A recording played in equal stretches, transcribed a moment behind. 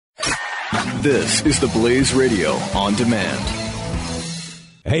This is the Blaze Radio on demand.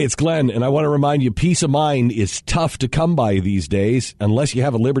 Hey, it's Glenn, and I want to remind you, peace of mind is tough to come by these days unless you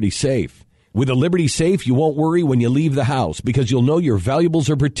have a Liberty Safe. With a Liberty Safe, you won't worry when you leave the house because you'll know your valuables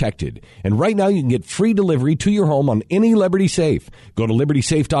are protected. And right now, you can get free delivery to your home on any Liberty Safe. Go to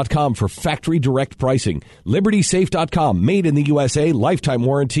LibertySafe.com for factory direct pricing. LibertySafe.com, made in the USA, lifetime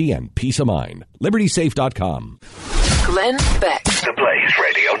warranty, and peace of mind. LibertySafe.com. Glenn Beck. The Blaze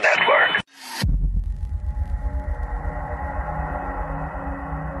Radio Network.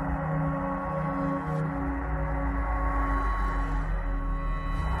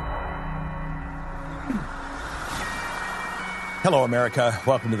 Hello, America.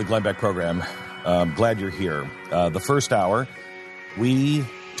 Welcome to the Glenn Beck program. Glad you're here. The first hour, we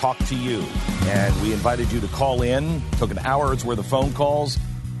talked to you, and we invited you to call in. Took an hour's worth of phone calls,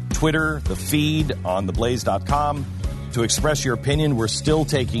 Twitter, the feed on theblaze.com to express your opinion. We're still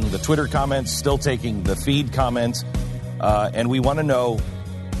taking the Twitter comments, still taking the feed comments, and we want to know,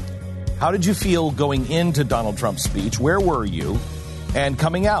 how did you feel going into Donald Trump's speech? Where were you? And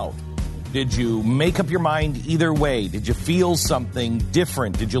coming out? Did you make up your mind either way? Did you feel something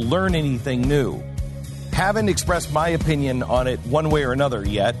different? Did you learn anything new? Haven't expressed my opinion on it one way or another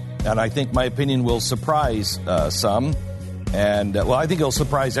yet, and I think my opinion will surprise some. And, I think it'll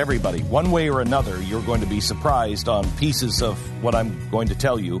surprise everybody. One way or another, you're going to be surprised on pieces of what I'm going to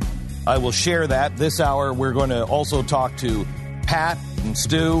tell you. I will share that. This hour, we're going to also talk to Pat and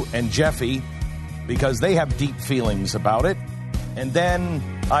Stu and Jeffy because they have deep feelings about it. And then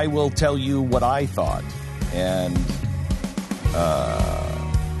I will tell you what I thought. And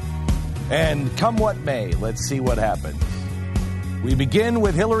come what may, let's see what happens. We begin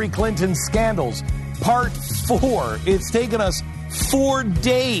with Hillary Clinton's scandals, part 4. It's taken us 4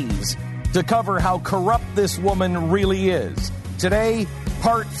 days to cover how corrupt this woman really is. Today,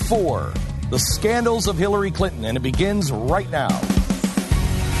 part 4, the scandals of Hillary Clinton, and it begins right now.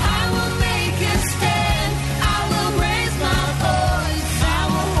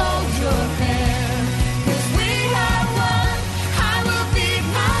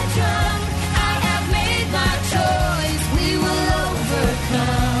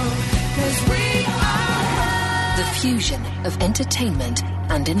 Fusion of entertainment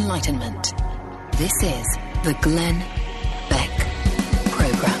and enlightenment. This is the Glenn Beck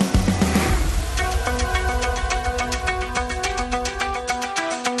Program.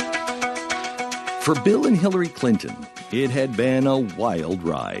 For Bill and Hillary Clinton, it had been a wild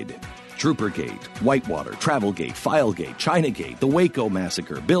ride. Troopergate, Whitewater, Travelgate, Filegate, Chinagate, the Waco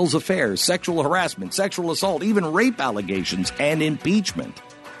Massacre, Bill's affairs, sexual harassment, sexual assault, even rape allegations, and impeachment.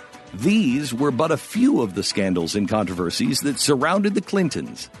 These were but a few of the scandals and controversies that surrounded the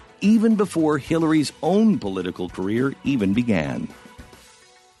Clintons, even before Hillary's own political career even began.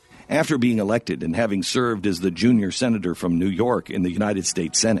 After being elected and having served as the junior senator from New York in the United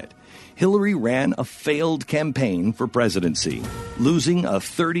States Senate, Hillary ran a failed campaign for presidency, losing a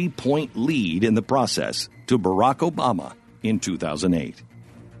 30-point lead in the process to Barack Obama in 2008.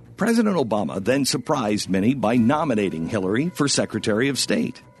 President Obama then surprised many by nominating Hillary for Secretary of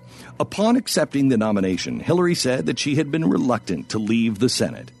State. Upon accepting the nomination, Hillary said that she had been reluctant to leave the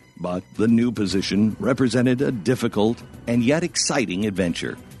Senate, but the new position represented a difficult and yet exciting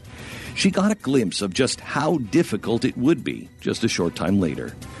adventure. She got a glimpse of just how difficult it would be just a short time later,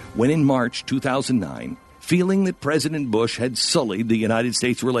 when in March 2009, feeling that President Bush had sullied the United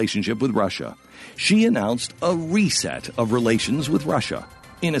States' relationship with Russia, she announced a reset of relations with Russia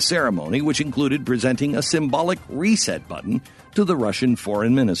in a ceremony which included presenting a symbolic reset button to the Russian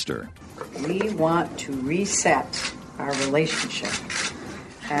foreign minister. We want to reset our relationship.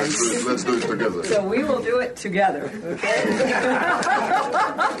 And let's do it together. So we will do it together, okay?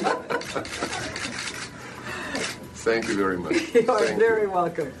 Thank you very much. You are very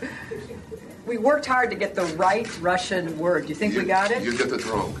welcome. We worked hard to get the right Russian word. Do you think we got it? You get it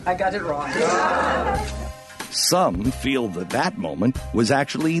wrong. I got it wrong. Some feel that moment was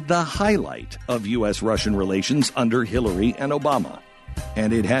actually the highlight of U.S.-Russian relations under Hillary and Obama,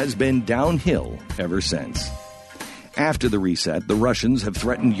 and it has been downhill ever since. After the reset, the Russians have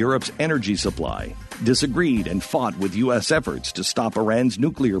threatened Europe's energy supply, disagreed and fought with U.S. efforts to stop Iran's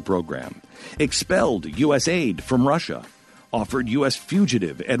nuclear program, expelled U.S. aid from Russia, offered U.S.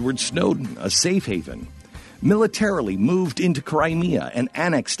 fugitive Edward Snowden a safe haven, militarily moved into Crimea and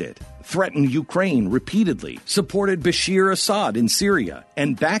annexed it, threatened Ukraine repeatedly, supported Bashir Assad in Syria,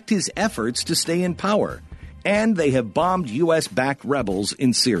 and backed his efforts to stay in power. And they have bombed U.S.-backed rebels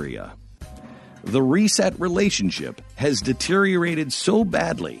in Syria. The reset relationship has deteriorated so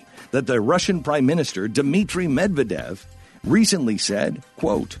badly that the Russian Prime Minister Dmitry Medvedev recently said,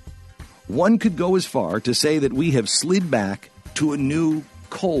 quote, One could go as far to say that we have slid back to a new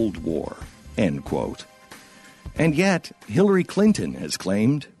Cold War, end quote. And yet, Hillary Clinton has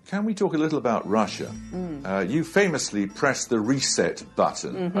claimed... Can we talk a little about Russia? You famously pressed the reset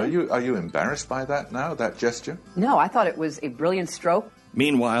button. Mm-hmm. Are you embarrassed by that now, that gesture? No, I thought it was a brilliant stroke.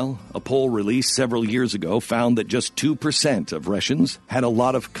 Meanwhile, a poll released several years ago found that just 2% of Russians had a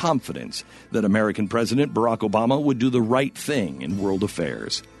lot of confidence that American President Barack Obama would do the right thing in world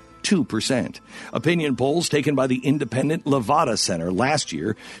affairs. 2%. Opinion polls taken by the independent Levada Center last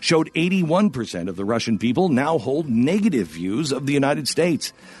year showed 81% of the Russian people now hold negative views of the United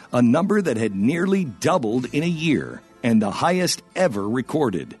States, a number that had nearly doubled in a year and the highest ever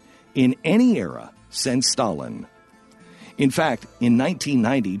recorded in any era since Stalin. In fact, in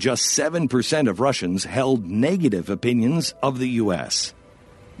 1990, just 7% of Russians held negative opinions of the U.S.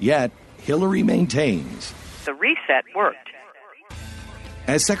 Yet, Hillary maintains the reset worked.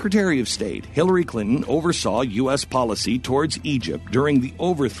 As Secretary of State, Hillary Clinton oversaw U.S. policy towards Egypt during the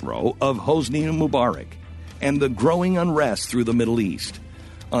overthrow of Hosni Mubarak and the growing unrest through the Middle East.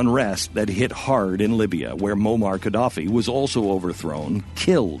 Unrest that hit hard in Libya, where Muammar Gaddafi was also overthrown,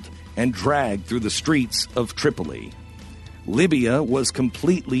 killed, and dragged through the streets of Tripoli. Libya was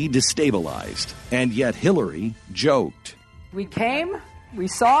completely destabilized, and yet Hillary joked. We came, we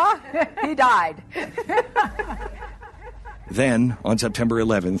saw, he died. Then, on September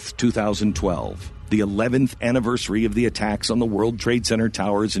 11th, 2012, the 11th anniversary of the attacks on the World Trade Center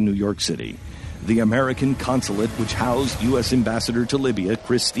towers in New York City, the American consulate which housed U.S. Ambassador to Libya,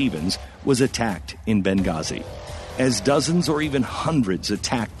 Chris Stevens, was attacked in Benghazi. As dozens or even hundreds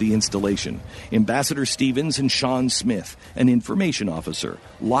attacked the installation, Ambassador Stevens and Sean Smith, an information officer,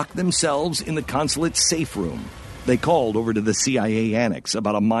 locked themselves in the consulate's safe room. They called over to the CIA annex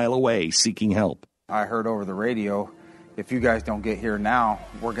about a mile away seeking help. I heard over the radio, if you guys don't get here now,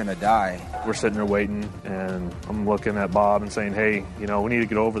 we're going to die. We're sitting there waiting, and I'm looking at Bob and saying, hey, we need to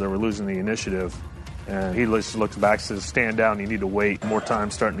get over there. We're losing the initiative. And he just looks back and says, stand down. You need to wait. More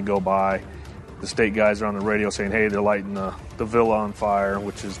time's starting to go by. The state guys are on the radio saying, hey, they're lighting the villa on fire,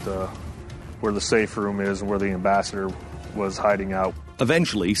 which is where the safe room is and where the ambassador was hiding out.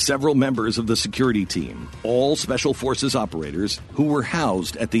 Eventually, several members of the security team, all Special Forces operators who were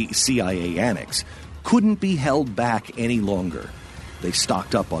housed at the CIA annex, couldn't be held back any longer. They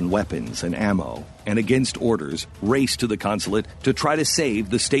stocked up on weapons and ammo and, against orders, raced to the consulate to try to save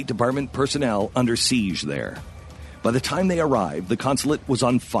the State Department personnel under siege there. By the time they arrived, the consulate was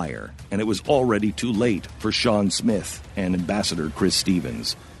on fire, and it was already too late for Sean Smith and Ambassador Chris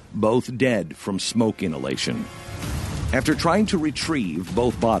Stevens, both dead from smoke inhalation. After trying to retrieve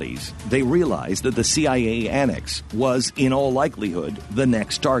both bodies, they realized that the CIA annex was, in all likelihood, the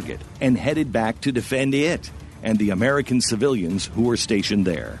next target, and headed back to defend it and the American civilians who were stationed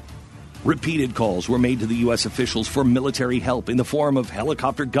there. Repeated calls were made to the U.S. officials for military help in the form of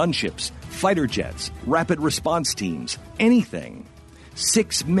helicopter gunships, fighter jets, rapid response teams, anything.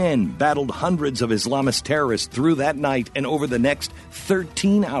 6 men battled hundreds of Islamist terrorists through that night and over the next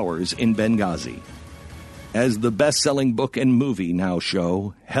 13 hours in Benghazi. As the best-selling book and movie now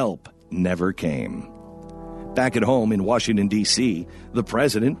show, help never came. Back at home in Washington, D.C., the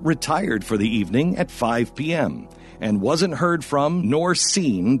president retired for the evening at 5 p.m., and wasn't heard from nor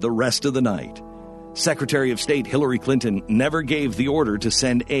seen the rest of the night. Secretary of State Hillary Clinton never gave the order to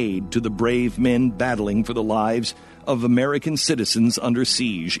send aid to the brave men battling for the lives of American citizens under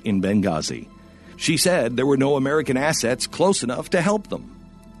siege in Benghazi. She said there were no American assets close enough to help them.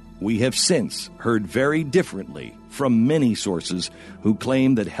 We have since heard very differently from many sources who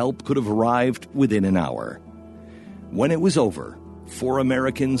claim that help could have arrived within an hour. When it was over, 4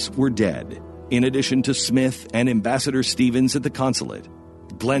 Americans were dead, in addition to Smith and Ambassador Stevens at the consulate.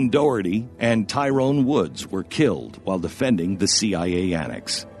 Glenn Doherty and Tyrone Woods were killed while defending the CIA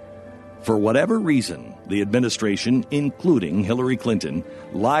annex. For whatever reason, the administration, including Hillary Clinton,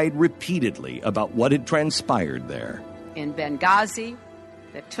 lied repeatedly about what had transpired there. In Benghazi,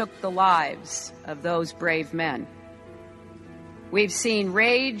 that took the lives of those brave men. We've seen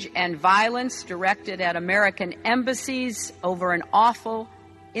rage and violence directed at American embassies over an awful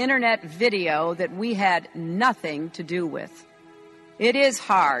internet video that we had nothing to do with. It is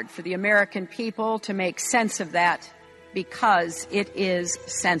hard for the American people to make sense of that because it is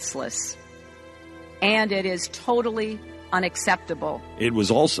senseless. And it is totally unacceptable. It was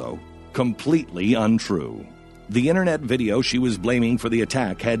also completely untrue. The internet video she was blaming for the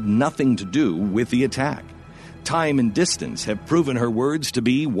attack had nothing to do with the attack. Time and distance have proven her words to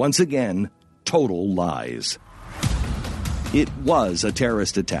be, once again, total lies. It was a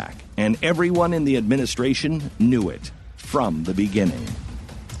terrorist attack, and everyone in the administration knew it from the beginning.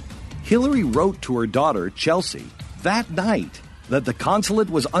 Hillary wrote to her daughter, Chelsea, that night that the consulate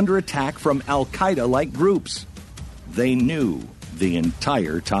was under attack from Al-Qaeda-like groups. They knew the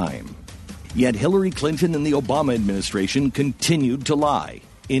entire time. Yet Hillary Clinton and the Obama administration continued to lie,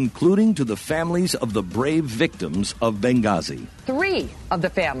 including to the families of the brave victims of Benghazi. 3 of the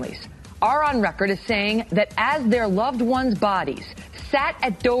families are on record as saying that as their loved ones' bodies sat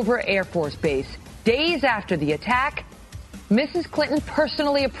at Dover Air Force Base days after the attack, Mrs. Clinton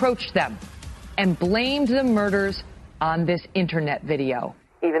personally approached them and blamed the murders on this internet video.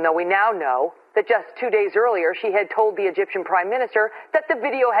 Even though we now know that just 2 days earlier she had told the Egyptian prime minister that the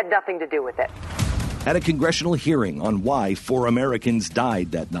video had nothing to do with it. At a congressional hearing on why 4 Americans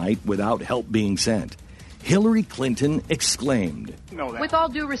died that night without help being sent, Hillary Clinton exclaimed, With all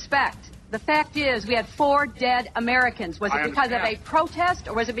due respect, the fact is we had 4 dead Americans. Was it because of a protest,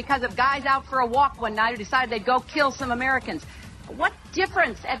 or was it because of guys out for a walk one night who decided they'd go kill some Americans? What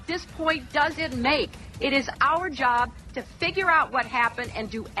difference at this point does it make? It is our job to figure out what happened and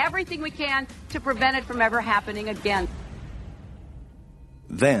do everything we can to prevent it from ever happening again.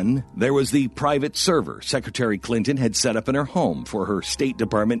 Then there was the private server Secretary Clinton had set up in her home for her State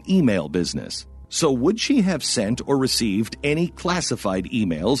Department email business. So would she have sent or received any classified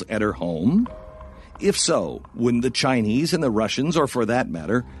emails at her home? If so, wouldn't the Chinese and the Russians, or for that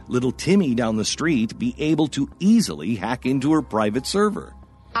matter, little Timmy down the street, be able to easily hack into her private server?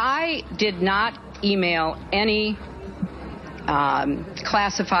 I did not email any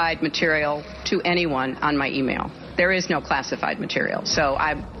classified material to anyone on my email. There is no classified material. So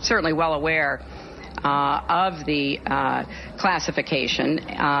I'm certainly well aware of the classification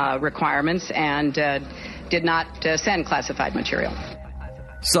requirements and did not send classified material.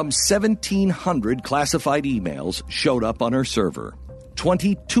 Some 1,700 classified emails showed up on her server,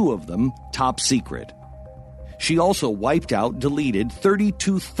 22 of them top secret. She also wiped out, deleted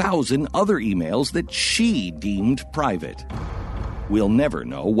 32,000 other emails that she deemed private. We'll never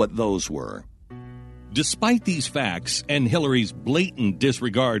know what those were. Despite these facts and Hillary's blatant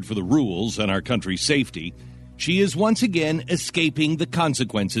disregard for the rules and our country's safety, she is once again escaping the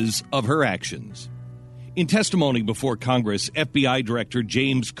consequences of her actions. In testimony before Congress, FBI Director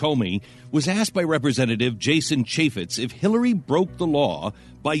James Comey was asked by Representative Jason Chaffetz if Hillary broke the law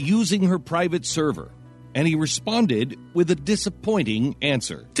by using her private server, and he responded with a disappointing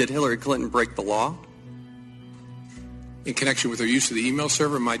answer. Did Hillary Clinton break the law? In connection with her use of the email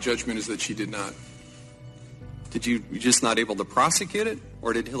server, my judgment is that she did not. Did you just not able to prosecute it,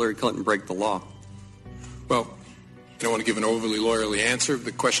 or did Hillary Clinton break the law? Well, I don't want to give an overly lawyerly answer.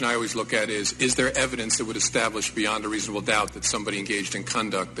 The question I always look at is there evidence that would establish beyond a reasonable doubt that somebody engaged in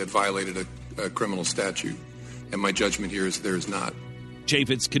conduct that violated a criminal statute? And my judgment here is there is not.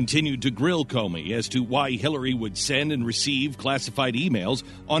 Chaffetz continued to grill Comey as to why Hillary would send and receive classified emails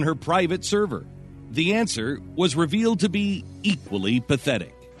on her private server. The answer was revealed to be equally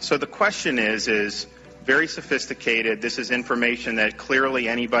pathetic. So the question is very sophisticated. This is information that clearly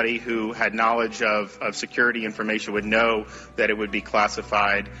anybody who had knowledge of security information would know that it would be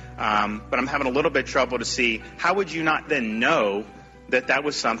classified. But I'm having a little bit of trouble to see how would you not then know that that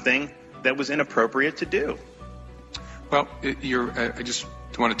was something that was inappropriate to do? Well, I just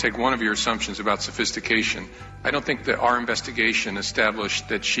want to take one of your assumptions about sophistication. I don't think that our investigation established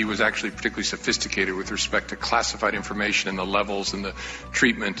that she was actually particularly sophisticated with respect to classified information and the levels and the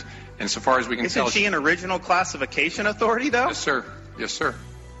treatment. And so far as we can tell... Isn't she an original classification authority, though? Yes, sir. Yes, sir.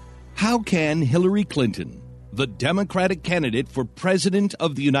 How can Hillary Clinton, the Democratic candidate for President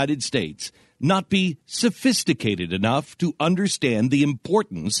of the United States, not be sophisticated enough to understand the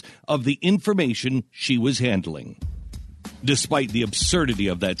importance of the information she was handling? Despite the absurdity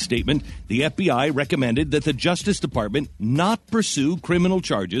of that statement, the FBI recommended that the Justice Department not pursue criminal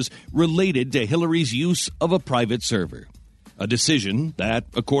charges related to Hillary's use of a private server. A decision that,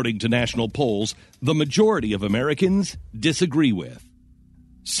 according to national polls, the majority of Americans disagree with.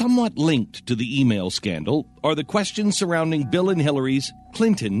 Somewhat linked to the email scandal are the questions surrounding Bill and Hillary's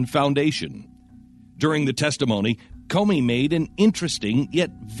Clinton Foundation. During the testimony, Comey made an interesting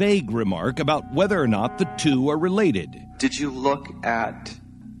yet vague remark about whether or not the two are related. Did you look at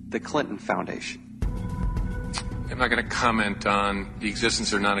the Clinton Foundation? I'm not going to comment on the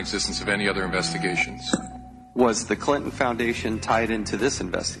existence or non-existence of any other investigations. Was the Clinton Foundation tied into this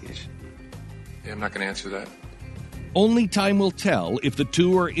investigation? Yeah, I'm not going to answer that. Only time will tell if the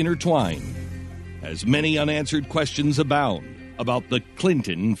two are intertwined, as many unanswered questions abound about the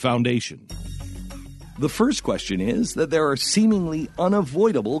Clinton Foundation. The first question is that there are seemingly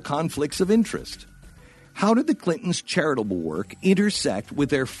unavoidable conflicts of interest. How did the Clintons' charitable work intersect with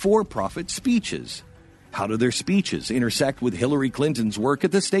their for-profit speeches? How do their speeches intersect with Hillary Clinton's work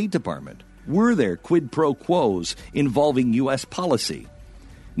at the State Department? Were there quid pro quos involving U.S. policy?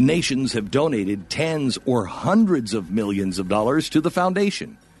 Nations have donated tens or hundreds of millions of dollars to the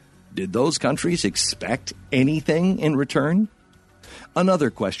foundation. Did those countries expect anything in return? Another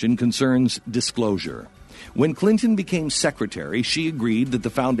question concerns disclosure. When Clinton became secretary, she agreed that the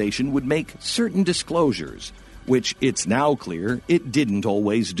foundation would make certain disclosures, which it's now clear it didn't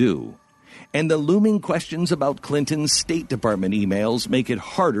always do. And the looming questions about Clinton's State Department emails make it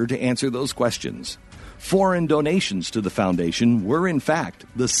harder to answer those questions. Foreign donations to the foundation were, in fact,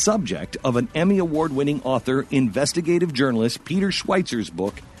 the subject of an Emmy Award-winning author, investigative journalist Peter Schweizer's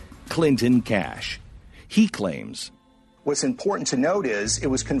book, Clinton Cash. He claims, what's important to note is it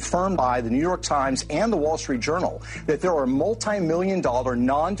was confirmed by the New York Times and the Wall Street Journal that there are multi-million-dollar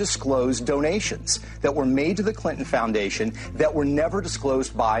non-disclosed donations that were made to the Clinton Foundation that were never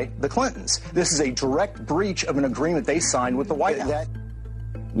disclosed by the Clintons. This is a direct breach of an agreement they signed with the White House.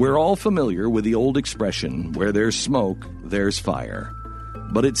 We're all familiar with the old expression, where there's smoke, there's fire.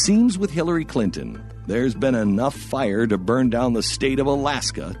 But it seems with Hillary Clinton, there's been enough fire to burn down the state of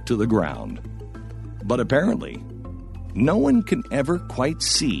Alaska to the ground. But apparently, no one can ever quite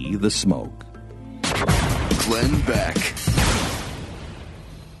see the smoke. Glenn Beck.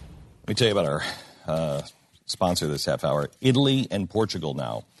 Let me tell you about our sponsor this half hour. Italy and Portugal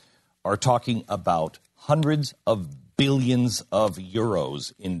now are talking about hundreds of billions of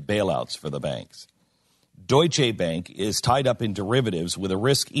euros in bailouts for the banks. Deutsche Bank is tied up in derivatives with a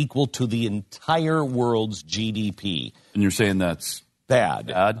risk equal to the entire world's GDP. And you're saying that's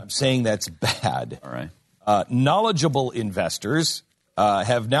bad? I'm saying that's bad. All right. Knowledgeable investors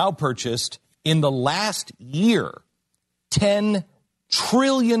have now purchased, in the last year, $10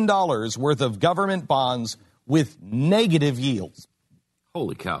 trillion worth of government bonds with negative yields.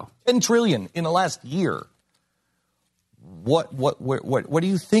 Holy cow. $10 trillion in the last year. What do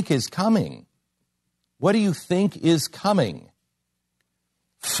you think is coming? What do you think is coming?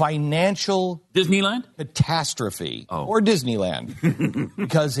 Financial Disneyland? Catastrophe. Or Disneyland.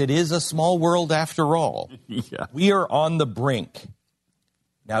 Because it is a small world after all. Yeah. We are on the brink.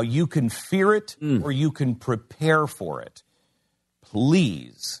 Now, you can fear it or you can prepare for it.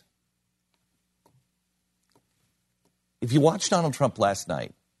 Please. If you watched Donald Trump last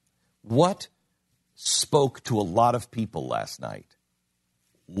night, what spoke to a lot of people last night?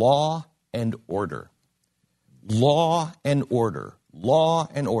 Law and order. Law and order. Law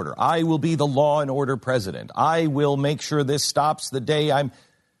and order. I will be the law and order president. I will make sure this stops the day I'm...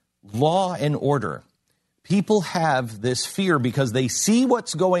 Law and order. People have this fear because they see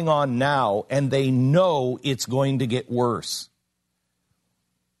what's going on now and they know it's going to get worse.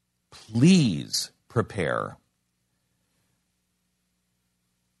 Please prepare.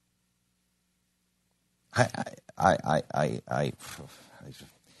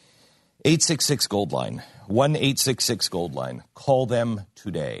 866 Gold Line, 1-866 Gold Line. Call them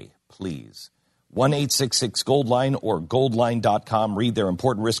today, please. 1-866 Gold Line or goldline.com. Read their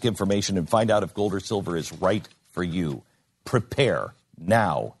important risk information and find out if gold or silver is right for you. Prepare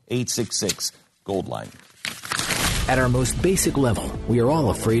now. 866 Gold Line. At our most basic level, we are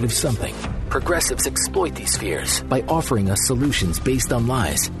all afraid of something. Progressives exploit these fears by offering us solutions based on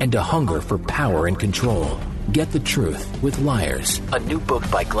lies and a hunger for power and control. Get the truth with Liars, a new book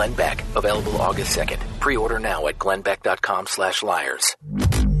by Glenn Beck, available August 2nd. Pre-order now at glennbeck.com/liars.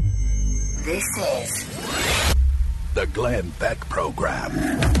 This is the Glenn Beck Program.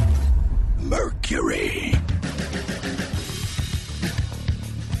 Mercury.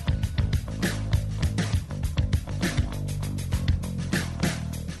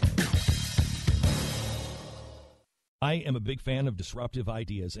 I am a big fan of disruptive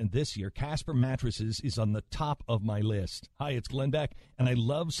ideas, and this year, Casper Mattresses is on the top of my list. Hi, it's Glenn Beck, and I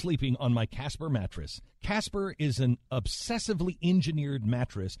love sleeping on my Casper mattress. Casper is an obsessively engineered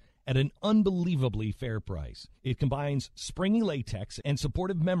mattress at an unbelievably fair price. It combines springy latex and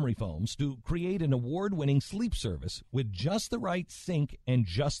supportive memory foams to create an award-winning sleep service with just the right sink and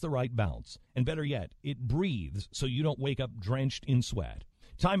just the right bounce. And better yet, it breathes so you don't wake up drenched in sweat.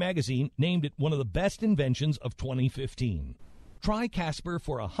 Time Magazine named it one of the best inventions of 2015. Try Casper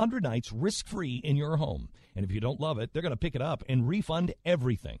for 100 nights risk-free in your home. And if you don't love it, they're going to pick it up and refund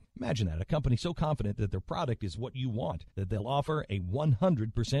everything. Imagine that, a company so confident that their product is what you want that they'll offer a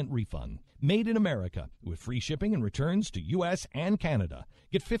 100% refund. Made in America with free shipping and returns to U.S. and Canada.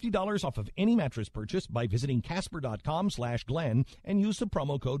 Get $50 off of any mattress purchase by visiting Casper.com/Glenn and use the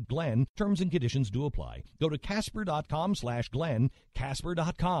promo code Glenn. Terms and conditions do apply. Go to Casper.com/Glenn,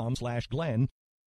 Casper.com/Glenn